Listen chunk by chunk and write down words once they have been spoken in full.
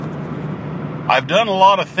I've done a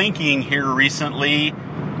lot of thinking here recently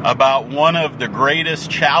about one of the greatest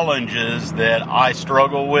challenges that I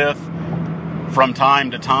struggle with from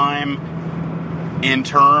time to time in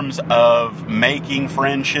terms of making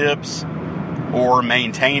friendships or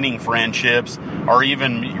maintaining friendships, or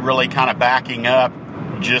even really kind of backing up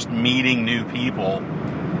just meeting new people.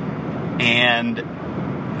 And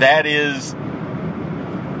that is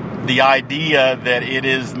the idea that it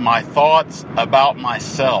is my thoughts about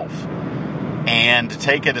myself. And to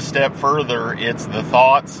take it a step further, it's the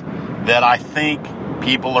thoughts that I think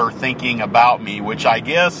people are thinking about me, which I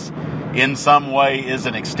guess in some way is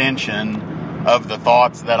an extension of the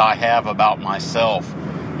thoughts that I have about myself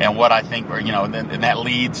and what I think, and that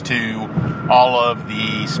leads to all of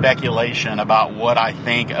the speculation about what I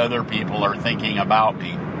think other people are thinking about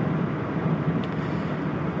me.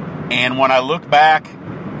 And when I look back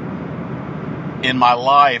in my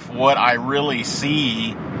life, what I really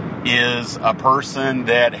see is a person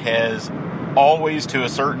that has always, to a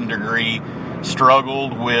certain degree,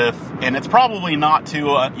 struggled with, and it's probably not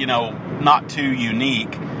too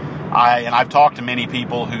unique. I've talked to many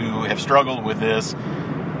people who have struggled with this,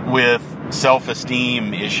 with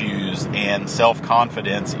self-esteem issues and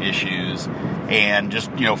self-confidence issues, and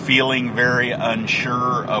just feeling very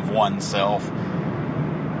unsure of oneself.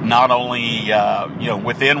 Not only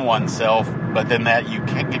within oneself, but then that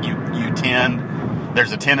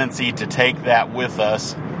there's a tendency to take that with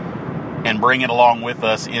us and bring it along with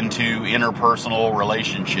us into interpersonal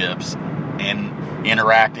relationships and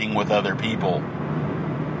interacting with other people.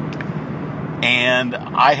 And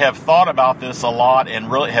I have thought about this a lot and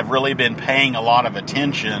have really been paying a lot of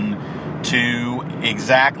attention to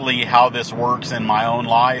exactly how this works in my own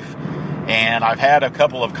life. And I've had a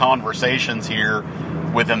couple of conversations here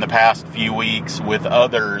within the past few weeks with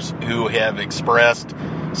others who have expressed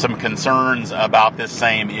some concerns about this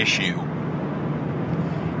same issue.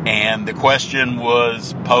 And the question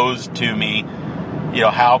was posed to me,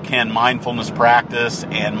 how can mindfulness practice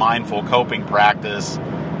and mindful coping practice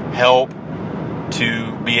help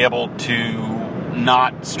to be able to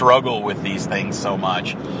not struggle with these things so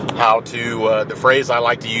much? The phrase I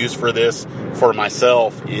like to use for this for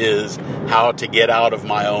myself is how to get out of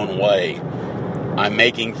my own way. I'm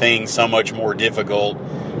making things so much more difficult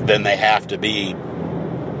than they have to be.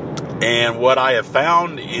 And what I have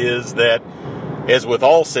found is that, as with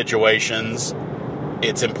all situations,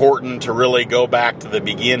 it's important to really go back to the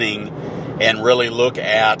beginning and really look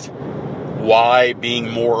at why being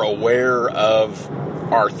more aware of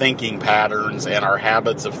our thinking patterns and our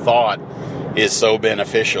habits of thought is so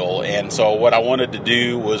beneficial. And so what I wanted to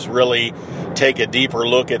do was really take a deeper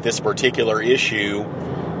look at this particular issue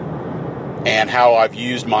and how I've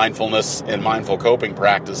used mindfulness and mindful coping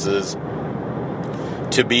practices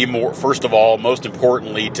to be more, first of all, most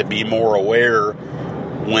importantly, to be more aware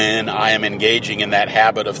when I am engaging in that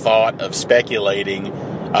habit of thought of speculating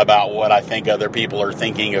about what I think other people are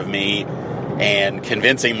thinking of me and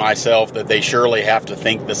convincing myself that they surely have to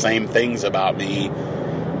think the same things about me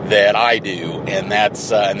that I do. And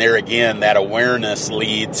that's, and there again, that awareness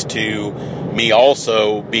leads to me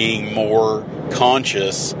also being more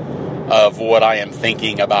conscious of what I am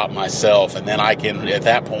thinking about myself. And then at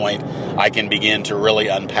that point, I can begin to really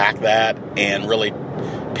unpack that and really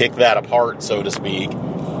pick that apart, so to speak,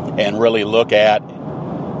 and really look at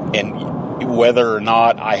whether or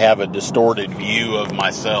not I have a distorted view of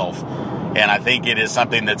myself. And I think it is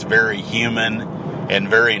something that's very human and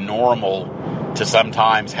very normal to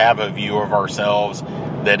sometimes have a view of ourselves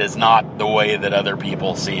that is not the way that other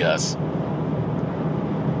people see us.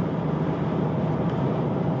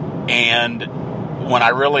 And when I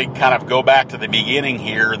really kind of go back to the beginning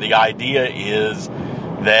here, the idea is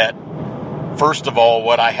that, first of all,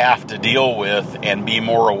 what I have to deal with and be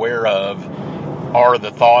more aware of are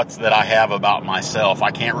the thoughts that I have about myself.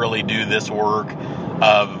 I can't really do this work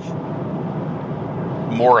of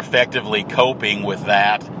more effectively coping with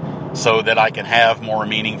that so that I can have more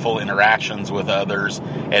meaningful interactions with others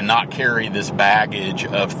and not carry this baggage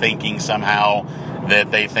of thinking somehow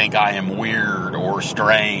that they think I am weird or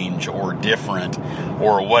strange or different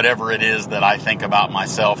or whatever it is that I think about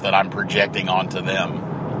myself that I'm projecting onto them.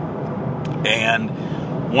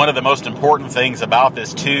 And one of the most important things about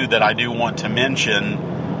this too that I do want to mention,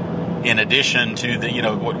 in addition to the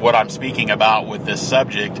what I'm speaking about with this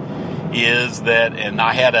subject, is that, and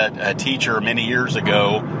I had a teacher many years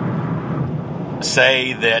ago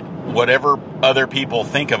say that whatever other people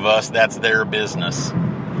think of us, that's their business.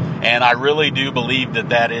 And I really do believe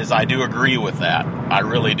I do agree with that. I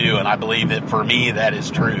really do. And I believe that for me, that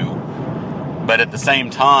is true. But at the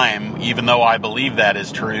same time, even though I believe that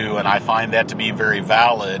is true, and I find that to be very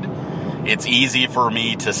valid, it's easy for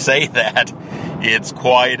me to say that. It's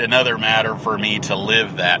quite another matter for me to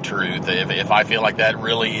live that truth. If I feel like that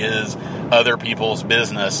really is other people's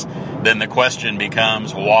business, then the question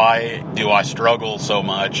becomes, why do I struggle so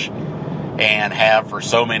much and have for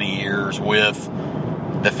so many years with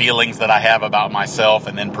the feelings that I have about myself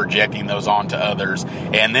and then projecting those onto others,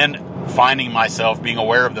 and then finding myself being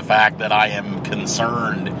aware of the fact that I am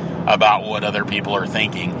concerned about what other people are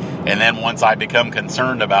thinking. And then once I become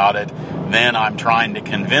concerned about it, then I'm trying to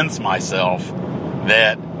convince myself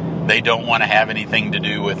that they don't want to have anything to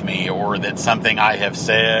do with me, or that something I have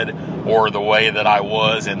said or the way that I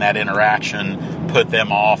was in that interaction put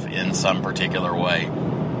them off in some particular way.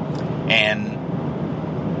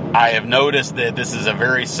 And I have noticed that this is a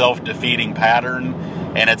very self-defeating pattern,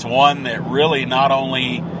 and it's one that really not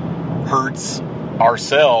only hurts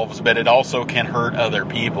ourselves, but it also can hurt other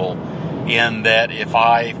people, in that if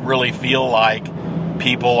I really feel like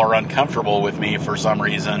people are uncomfortable with me for some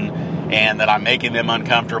reason, and that I'm making them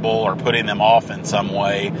uncomfortable or putting them off in some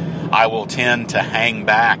way, I will tend to hang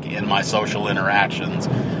back in my social interactions.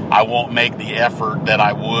 I won't make the effort that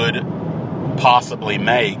I would possibly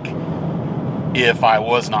make if I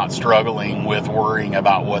was not struggling with worrying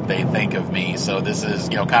about what they think of me. So this is,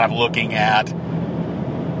 kind of looking at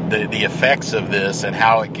the effects of this and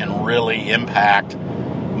how it can really impact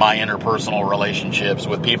my interpersonal relationships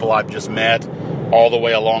with people I've just met, all the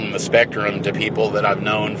way along the spectrum to people that I've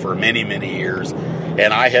known for many, many years.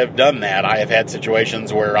 And I have done that. I have had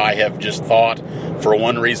situations where I have just thought, for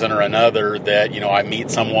one reason or another, that, I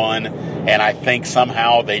meet someone and I think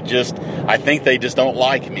somehow they just don't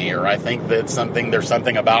like me, or I think that there's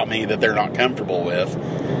something about me that they're not comfortable with.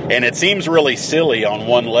 And it seems really silly on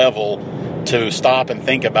one level to stop and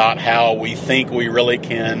think about how we think we really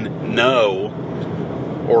can know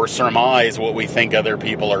or surmise what we think other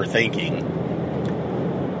people are thinking.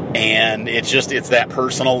 And it's that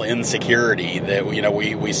personal insecurity that,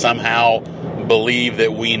 we somehow believe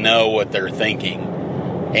that we know what they're thinking.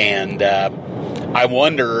 And I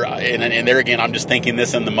wonder, and there again, I'm just thinking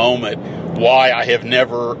this in the moment, why I have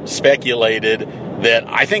never speculated that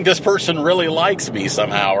I think this person really likes me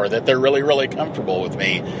somehow, or that they're really, really comfortable with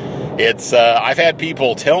me. I've had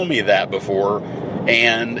people tell me that before,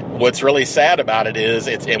 and what's really sad about it is,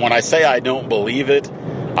 and when I say I don't believe it,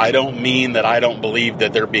 I don't mean that I don't believe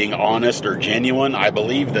that they're being honest or genuine. I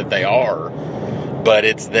believe that they are, but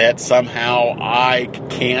it's that somehow I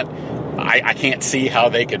can't see how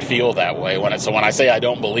they could feel that way. So when I say I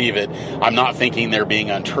don't believe it, I'm not thinking they're being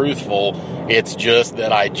untruthful. It's just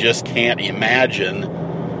that I just can't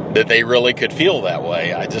imagine that they really could feel that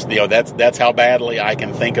way. I just, that's how badly I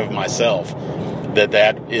can think of myself.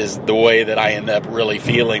 That is the way that I end up really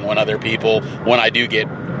feeling when I do get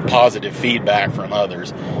positive feedback from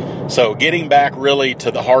others. So getting back really to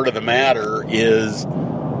the heart of the matter is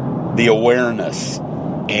the awareness.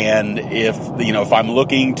 And if I'm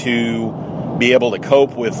looking to be able to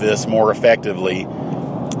cope with this more effectively,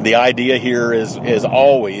 the idea here is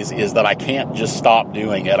that I can't just stop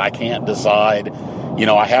doing it. I can't decide,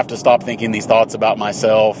 I have to stop thinking these thoughts about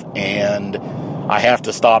myself, and I have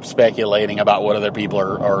to stop speculating about what other people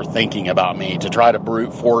are thinking about me. To try to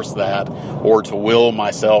brute force that, or to will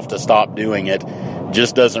myself to stop doing it,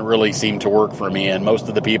 just doesn't really seem to work for me. And most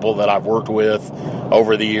of the people that I've worked with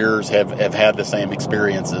over the years have had the same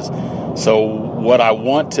experiences. So what I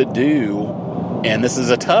want to do, and this is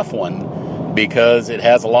a tough one because it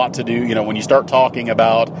has a lot to do, when you start talking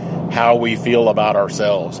about how we feel about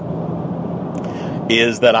ourselves,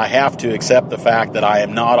 is that I have to accept the fact that I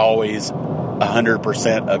am not always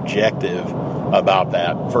 100% objective about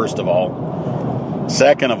that, first of all.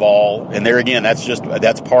 Second of all, and there again,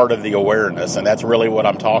 that's part of the awareness, and that's really what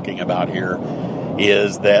I'm talking about here,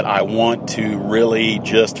 is that I want to really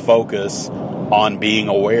just focus on being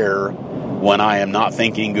aware when I am not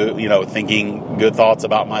thinking good thoughts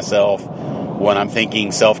about myself, when I'm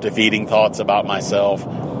thinking self-defeating thoughts about myself.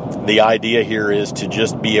 The idea here is to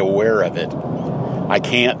just be aware of it. I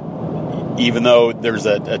can't, even though there's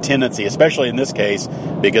a tendency, especially in this case,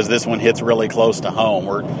 because this one hits really close to home,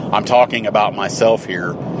 where I'm talking about myself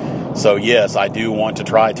here. So yes, I do want to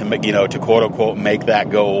try to, to quote unquote make that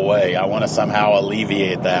go away. I want to somehow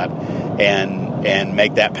alleviate that and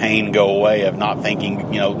make that pain go away of not thinking,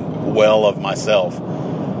 well of myself.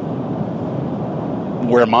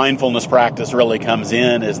 Where mindfulness practice really comes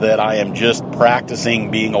in is that I am just practicing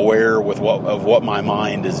being aware of what my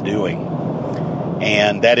mind is doing.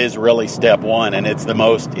 And that is really step one. And it's the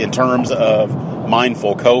most, in terms of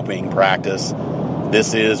mindful coping practice,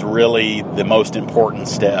 this is really the most important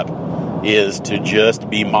step, is to just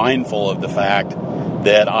be mindful of the fact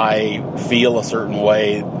that I feel a certain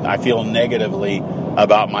way, I feel negatively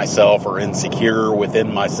about myself or insecure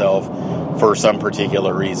within myself for some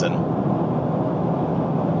particular reason.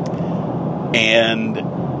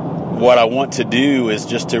 And what I want to do is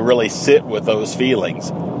just to really sit with those feelings.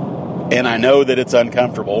 And I know that it's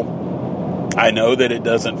uncomfortable. I know that it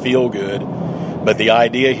doesn't feel good. But the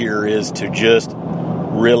idea here is to just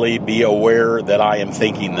really be aware that I am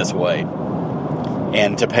thinking this way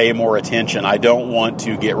and to pay more attention. I don't want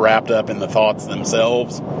to get wrapped up in the thoughts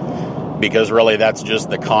themselves, because really that's just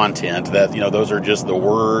the content, that, those are just the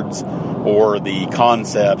words or the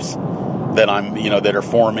concepts that I'm, that are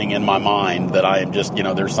forming in my mind, that I am just,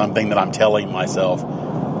 there's something that I'm telling myself.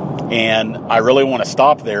 And I really want to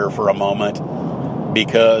stop there for a moment,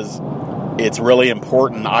 because it's really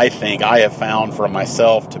important, I think, I have found for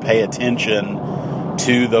myself, to pay attention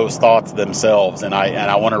to those thoughts themselves. And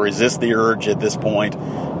I want to resist the urge at this point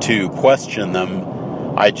to question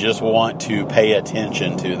them. I just want to pay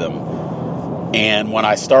attention to them. And when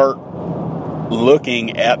I start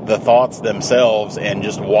looking at the thoughts themselves and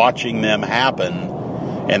just watching them happen,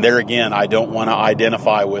 and there again, I don't want to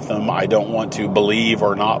identify with them. I don't want to believe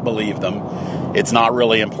or not believe them. It's not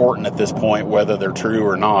really important at this point whether they're true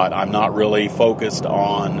or not. I'm not really focused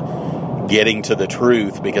on getting to the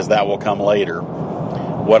truth, because that will come later.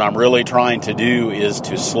 What I'm really trying to do is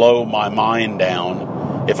to slow my mind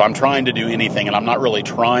down. If I'm trying to do anything, and I'm not really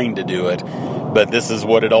trying to do it, but this is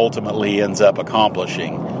what it ultimately ends up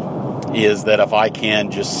accomplishing, is that if I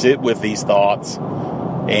can just sit with these thoughts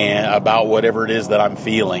and about whatever it is that I'm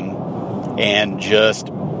feeling, and just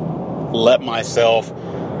let myself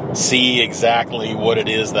see exactly what it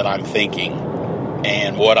is that I'm thinking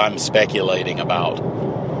and what I'm speculating about.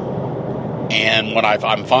 And when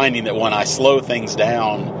I'm finding that when I slow things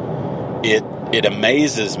down, it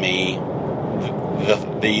amazes me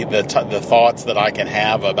the thoughts that I can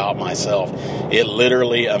have about myself. It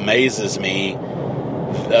literally amazes me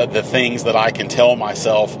the things that I can tell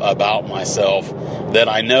myself about myself that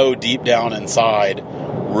I know deep down inside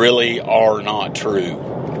really are not true.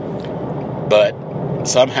 But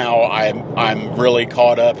somehow I'm really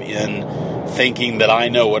caught up in thinking that I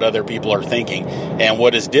know what other people are thinking. And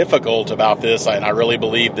what is difficult about this, and I really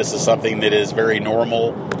believe this is something that is very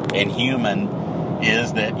normal and human,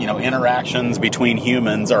 is that, interactions between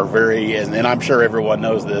humans are very, and I'm sure everyone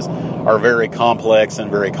knows this, are very complex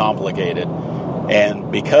and very complicated.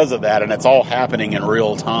 And because of that, and it's all happening in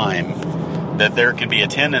real time, that there can be a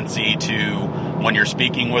tendency to, when you're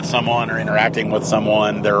speaking with someone or interacting with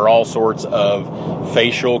someone, there are all sorts of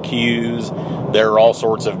facial cues, there are all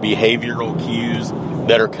sorts of behavioral cues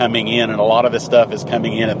that are coming in, and a lot of this stuff is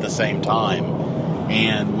coming in at the same time.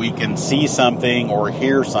 And we can see something or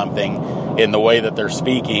hear something in the way that they're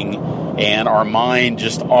speaking, and our mind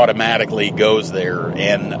just automatically goes there.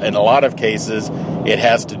 And in a lot of cases, it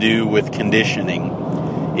has to do with conditioning.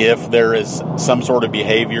 If there is some sort of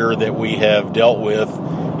behavior that we have dealt with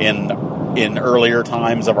in earlier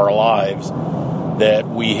times of our lives, that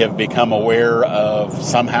we have become aware of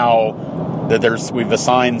somehow, that we've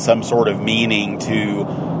assigned some sort of meaning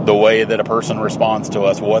to the way that a person responds to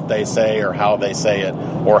us, what they say or how they say it,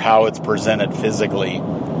 or how it's presented physically.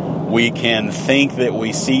 We can think that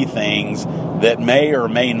we see things that may or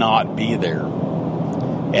may not be there.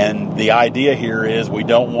 And the idea here is we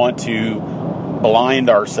don't want to blind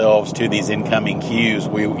ourselves to these incoming cues.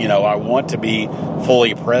 I want to be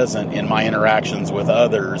fully present in my interactions with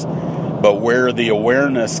others, but where the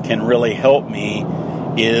awareness can really help me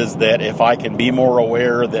is that if I can be more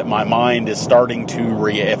aware that my mind is starting to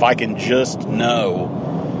if I can just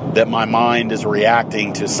know that my mind is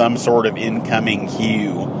reacting to some sort of incoming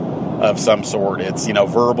cue of some sort. It's,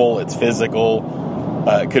 verbal, it's physical,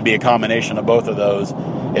 it could be a combination of both of those.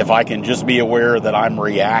 If I can just be aware that I'm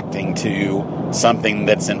reacting to something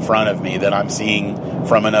that's in front of me, that I'm seeing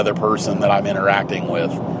from another person that I'm interacting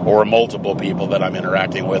with, or multiple people that I'm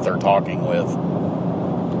interacting with or talking with,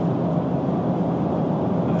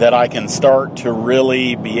 that I can start to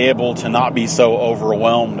really be able to not be so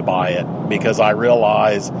overwhelmed by it, because I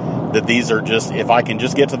realize that these are just, if I can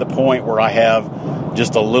just get to the point where I have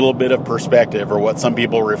just a little bit of perspective, or what some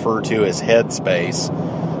people refer to as headspace,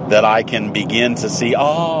 that I can begin to see,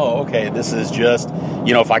 okay, this is just,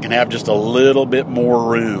 if I can have just a little bit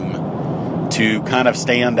more room to kind of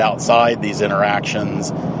stand outside these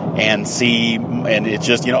interactions and see, and it's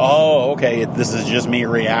just, okay, this is just me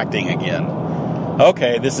reacting again.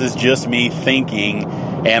 Okay, this is just me thinking.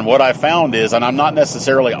 And what I found is, and I'm not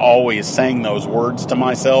necessarily always saying those words to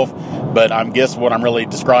myself, but I guess what I'm really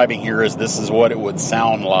describing here is this is what it would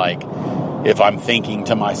sound like if I'm thinking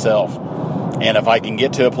to myself. And if I can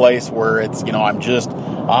get to a place where it's, I'm just,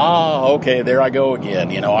 okay, there I go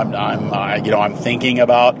again. I'm thinking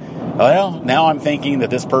about, well, now I'm thinking that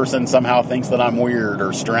this person somehow thinks that I'm weird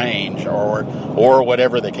or strange or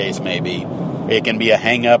whatever the case may be. It can be a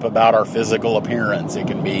hang up about our physical appearance. It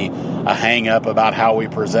can be a hang up about how we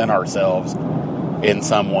present ourselves in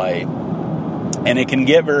some way. And it can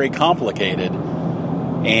get very complicated.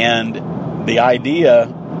 And the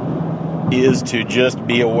idea is to just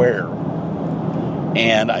be aware.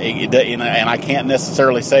 And I can't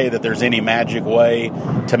necessarily say that there's any magic way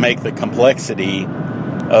to make the complexity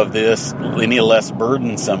of this any less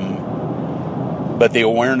burdensome. But the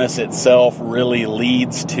awareness itself really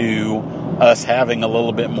leads to us having a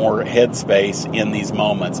little bit more headspace in these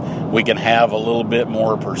moments. We can have a little bit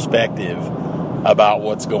more perspective about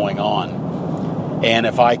what's going on. And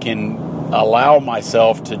if I can allow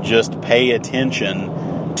myself to just pay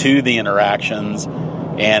attention to the interactions,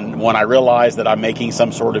 and when I realize that I'm making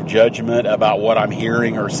some sort of judgment about what I'm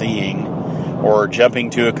hearing or seeing, or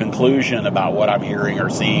jumping to a conclusion about what I'm hearing or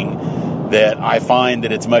seeing, that I find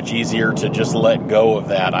that it's much easier to just let go of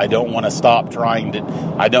that. I don't want to stop trying to,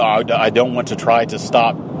 I don't want to try to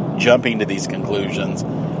stop jumping to these conclusions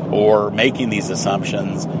or making these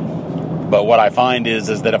assumptions. But what I find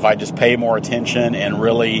is that if I just pay more attention and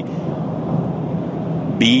really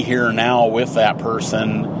be here now with that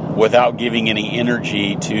person without giving any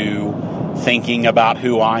energy to thinking about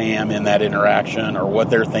who I am in that interaction or what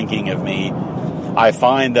they're thinking of me, I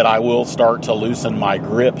find that I will start to loosen my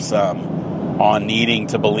grip some on needing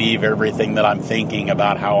to believe everything that I'm thinking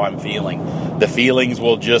about how I'm feeling. The feelings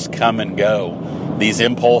will just come and go. These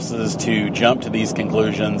impulses to jump to these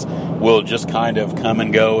conclusions will just kind of come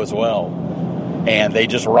and go as well. And they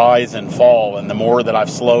just rise and fall. And the more that I've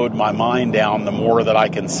slowed my mind down, the more that I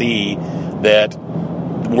can see that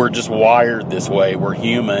we're just wired this way. We're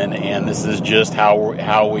human, and this is just how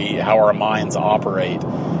our minds operate.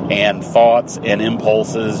 And thoughts and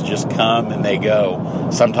impulses just come and they go.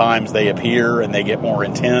 Sometimes they appear and they get more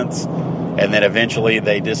intense, and then eventually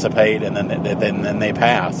they dissipate, and then they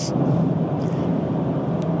pass.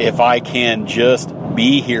 If I can just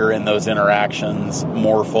be here in those interactions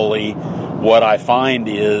more fully, what I find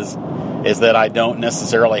is that I don't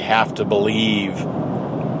necessarily have to believe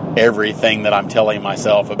everything that I'm telling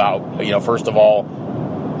myself about, first of all,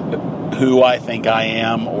 who I think I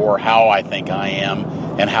am or how I think I am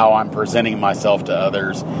and how I'm presenting myself to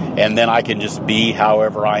others. And then I can just be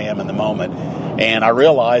however I am in the moment. And I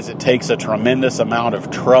realize it takes a tremendous amount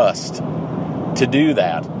of trust to do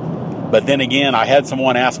that. But then again, I had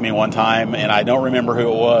someone ask me one time, and I don't remember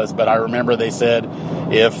who it was, but I remember they said,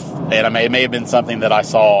 it may have been something that I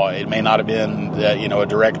saw. It may not have been, a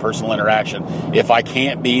direct personal interaction. If I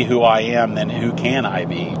can't be who I am, then who can I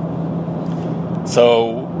be?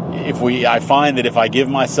 So I find that if I give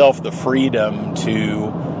myself the freedom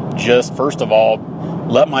to just, first of all,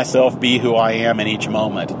 let myself be who I am in each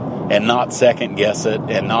moment and not second guess it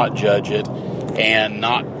and not judge it and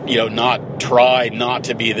not try not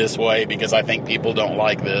to be this way because I think people don't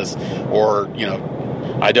like this, or,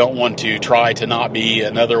 I don't want to try to not be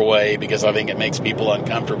another way because I think it makes people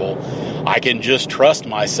uncomfortable. I can just trust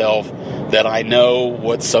myself that I know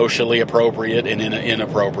what's socially appropriate and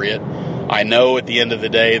inappropriate. I know at the end of the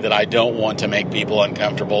day that I don't want to make people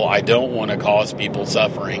uncomfortable. I don't want to cause people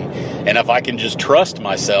suffering. And if I can just trust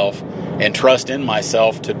myself and trust in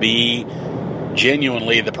myself to be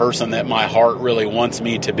genuinely the person that my heart really wants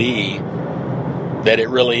me to be, that it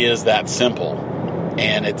really is that simple.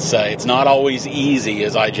 And it's not always easy,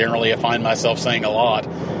 as I generally find myself saying a lot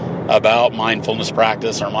about mindfulness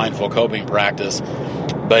practice or mindful coping practice.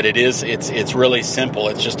 But it's really simple.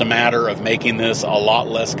 It's just a matter of making this a lot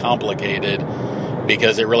less complicated,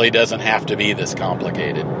 because it really doesn't have to be this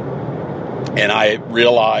complicated. And I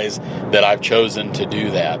realize that I've chosen to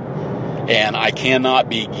do that. And I cannot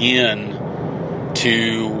begin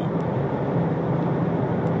to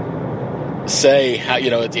say how,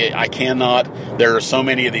 I cannot, there are so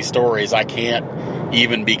many of these stories, I can't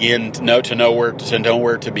even begin to know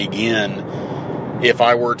where to begin if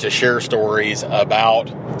I were to share stories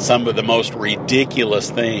about some of the most ridiculous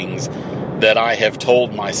things that I have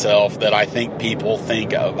told myself that I think people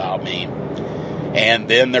think about me. And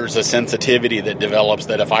then there's a sensitivity that develops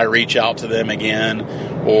that if I reach out to them again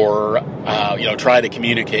or, try to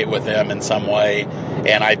communicate with them in some way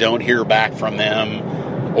and I don't hear back from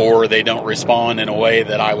them, or they don't respond in a way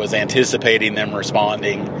that I was anticipating them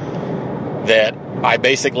responding, that I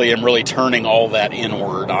basically am really turning all that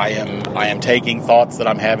inward. I am taking thoughts that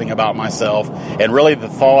I'm having about myself, and really the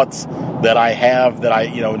thoughts that I have that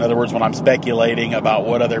in other words, when I'm speculating about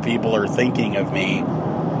what other people are thinking of me,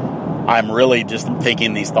 I'm really just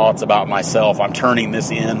thinking these thoughts about myself. I'm turning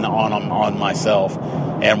this in on myself.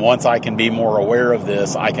 And once I can be more aware of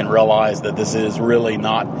this, I can realize that this is really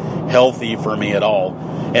not healthy for me at all.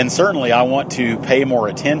 And certainly I want to pay more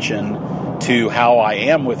attention to how I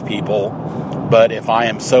am with people. But if I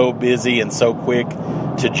am so busy and so quick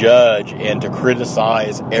to judge and to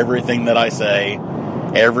criticize everything that I say,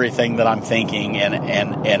 everything that I'm thinking,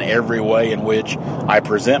 and every way in which I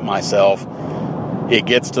present myself, it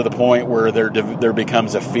gets to the point where there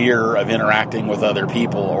becomes a fear of interacting with other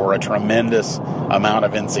people, or a tremendous amount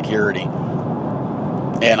of insecurity.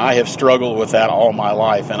 And I have struggled with that all my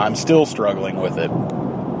life, and I'm still struggling with it.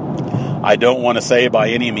 I don't want to say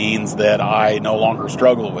by any means that I no longer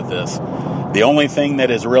struggle with this. The only thing that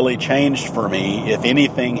has really changed for me, if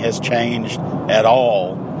anything has changed at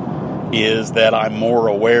all, is that I'm more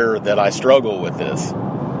aware that I struggle with this.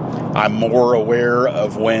 I'm more aware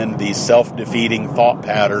of when these self-defeating thought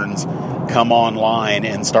patterns come online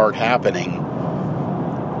and start happening.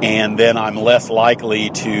 And then I'm less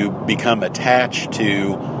likely to become attached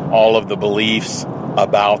to all of the beliefs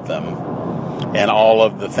about them and all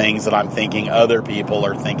of the things that I'm thinking other people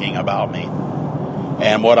are thinking about me.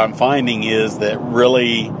 And what I'm finding is that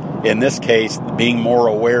really, in this case, being more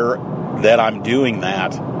aware that I'm doing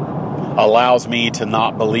that allows me to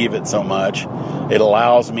not believe it so much. It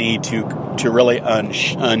allows me to really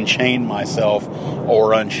unchain myself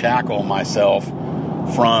or unshackle myself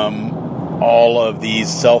from all of these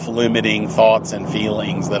self-limiting thoughts and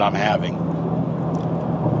feelings that I'm having.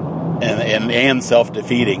 And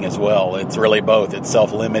self-defeating as well. It's really both. It's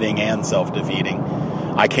self-limiting and self-defeating.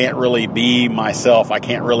 I can't really be myself. I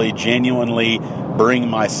can't really genuinely bring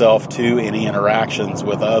myself to any interactions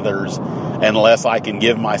with others unless I can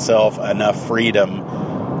give myself enough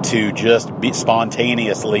freedom to just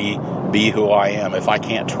spontaneously be who I am. If I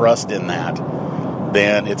can't trust in that,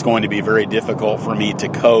 then it's going to be very difficult for me to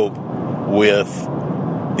cope with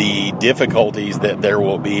the difficulties that there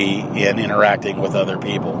will be in interacting with other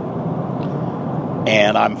people.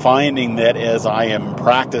 And I'm finding that as I am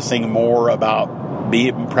practicing more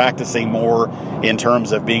in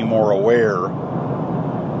terms of being more aware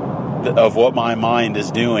of what my mind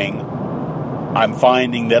is doing, I'm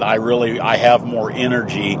finding that I have more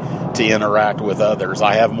energy to interact with others.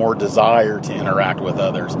 I have more desire to interact with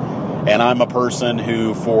others. And I'm a person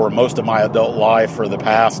who, for most of my adult life, for the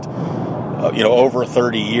past, over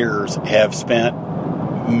 30 years, have spent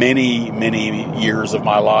many, many years of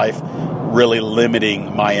my life really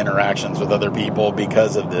limiting my interactions with other people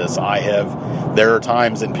because of this. There are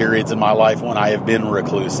times and periods in my life when I have been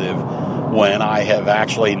reclusive, when I have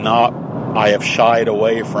I have shied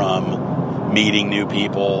away from meeting new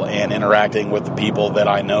people and interacting with the people that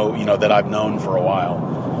I know, that I've known for a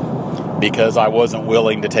while, because I wasn't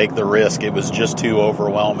willing to take the risk. It was just too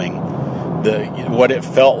overwhelming. What it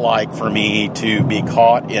felt like for me to be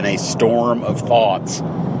caught in a storm of thoughts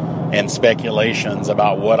and speculations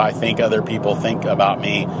about what I think other people think about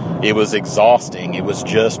me, it was exhausting. It was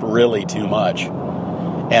just really too much.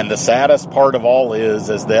 And the saddest part of all is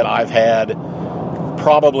that I've had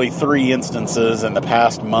probably 3 instances in the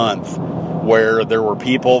past month where there were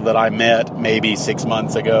people that I met maybe 6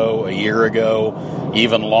 months ago, a year ago,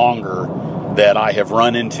 even longer, that I have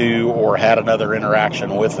run into or had another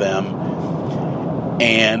interaction with them.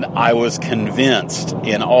 And I was convinced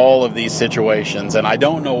in all of these situations, and I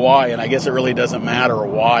don't know why, and I guess it really doesn't matter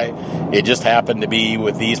why, it just happened to be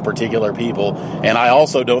with these particular people. And I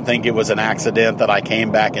also don't think it was an accident that I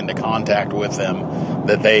came back into contact with them,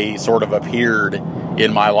 that they sort of appeared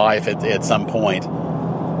in my life at some point.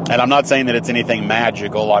 And I'm not saying that it's anything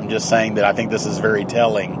magical, I'm just saying that I think this is very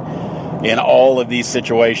telling. In all of these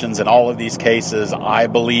situations, in all of these cases, I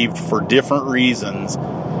believed for different reasons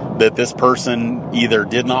that this person either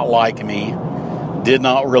did not like me, did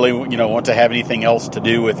not really, want to have anything else to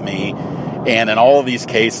do with me. And in all of these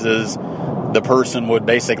cases, the person would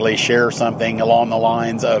basically share something along the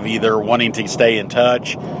lines of either wanting to stay in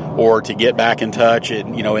touch or to get back in touch,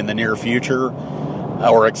 in the near future,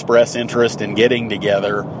 or express interest in getting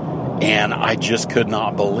together. And I just could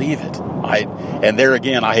not believe it. And there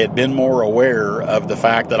again, I had been more aware of the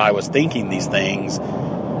fact that I was thinking these things,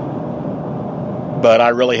 but I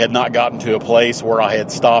really had not gotten to a place where I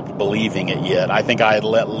had stopped believing it yet. I think I had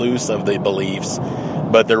let loose of the beliefs,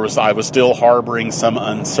 but I was still harboring some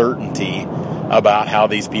uncertainty about how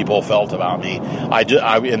these people felt about me.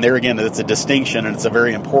 And there again, it's a distinction, and it's a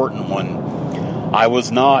very important one. I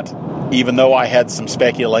was not, even though I had some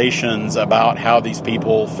speculations about how these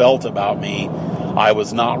people felt about me, I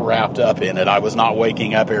was not wrapped up in it. I was not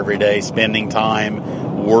waking up every day, spending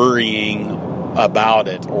time worrying about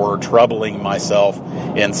it or troubling myself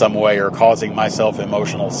in some way or causing myself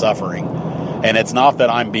emotional suffering. And it's not that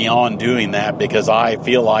I'm beyond doing that, because I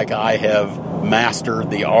feel like I have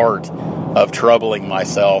mastered the art of troubling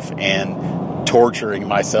myself and torturing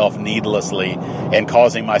myself needlessly and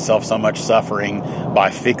causing myself so much suffering by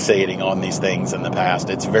fixating on these things in the past.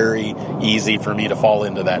 It's very easy for me to fall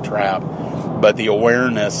into that trap. But the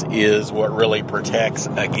awareness is what really protects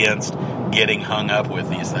against getting hung up with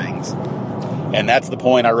these things. And that's the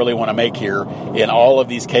point I really want to make here. In all of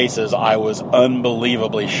these cases, I was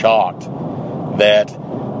unbelievably shocked that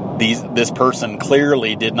this person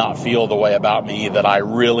clearly did not feel the way about me that I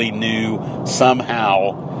really knew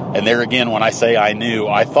somehow. And there again, when I say I knew,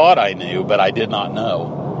 I thought I knew, but I did not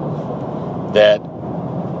know. That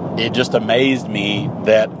it just amazed me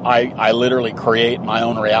that I literally create my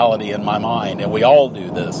own reality in my mind. And we all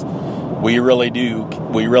do this. We really do.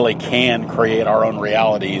 We really can create our own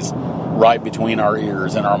realities right between our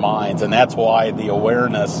ears and our minds. And that's why the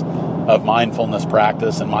awareness of mindfulness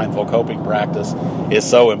practice and mindful coping practice is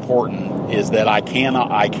so important, is that I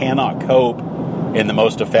cannot cope in the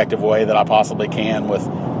most effective way that I possibly can with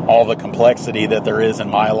all the complexity that there is in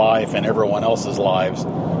my life and everyone else's lives,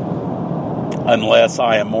 unless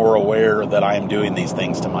I am more aware that I am doing these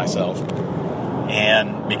things to myself.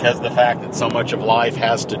 And because of the fact that so much of life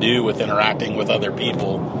has to do with interacting with other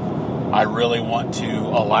people, I really want to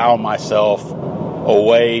allow myself a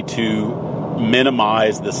way to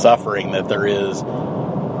minimize the suffering that there is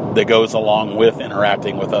that goes along with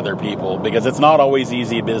interacting with other people, because it's not always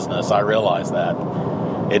easy business. I realize that.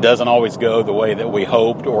 It doesn't always go the way that we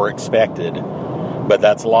hoped or expected, but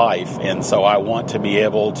that's life. And so I want to be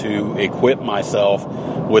able to equip myself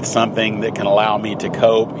with something that can allow me to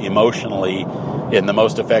cope emotionally in the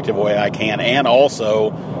most effective way I can, and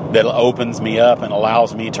also that opens me up and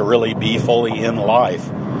allows me to really be fully in life.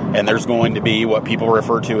 And there's going to be what people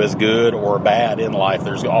refer to as good or bad in life.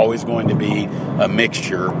 There's always going to be a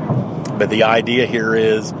mixture. But the idea here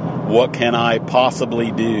is, what can I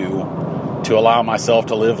possibly do to allow myself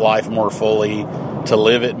to live life more fully, to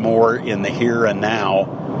live it more in the here and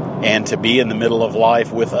now, and to be in the middle of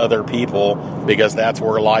life with other people, because that's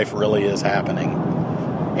where life really is happening.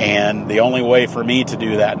 And the only way for me to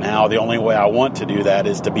do that now, the only way I want to do that,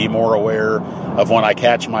 is to be more aware of when I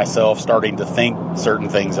catch myself starting to think certain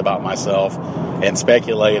things about myself and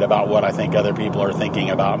speculate about what I think other people are thinking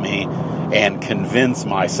about me, and convince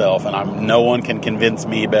myself, and no one can convince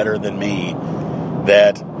me better than me,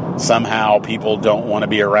 that somehow people don't want to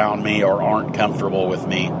be around me or aren't comfortable with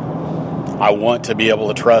me. I want to be able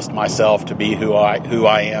to trust myself to be who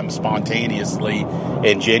I am spontaneously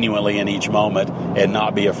and genuinely in each moment, and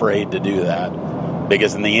not be afraid to do that.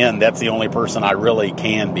 Because in the end, that's the only person I really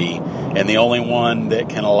can be. And the only one that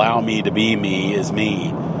can allow me to be me is me.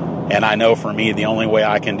 And I know for me, the only way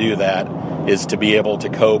I can do that is to be able to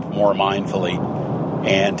cope more mindfully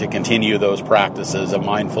and to continue those practices of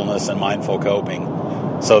mindfulness and mindful coping,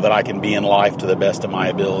 so that I can be in life to the best of my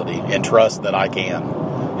ability and trust that I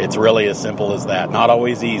can. It's really as simple as that. Not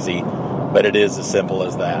always easy, but it is as simple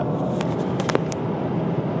as that.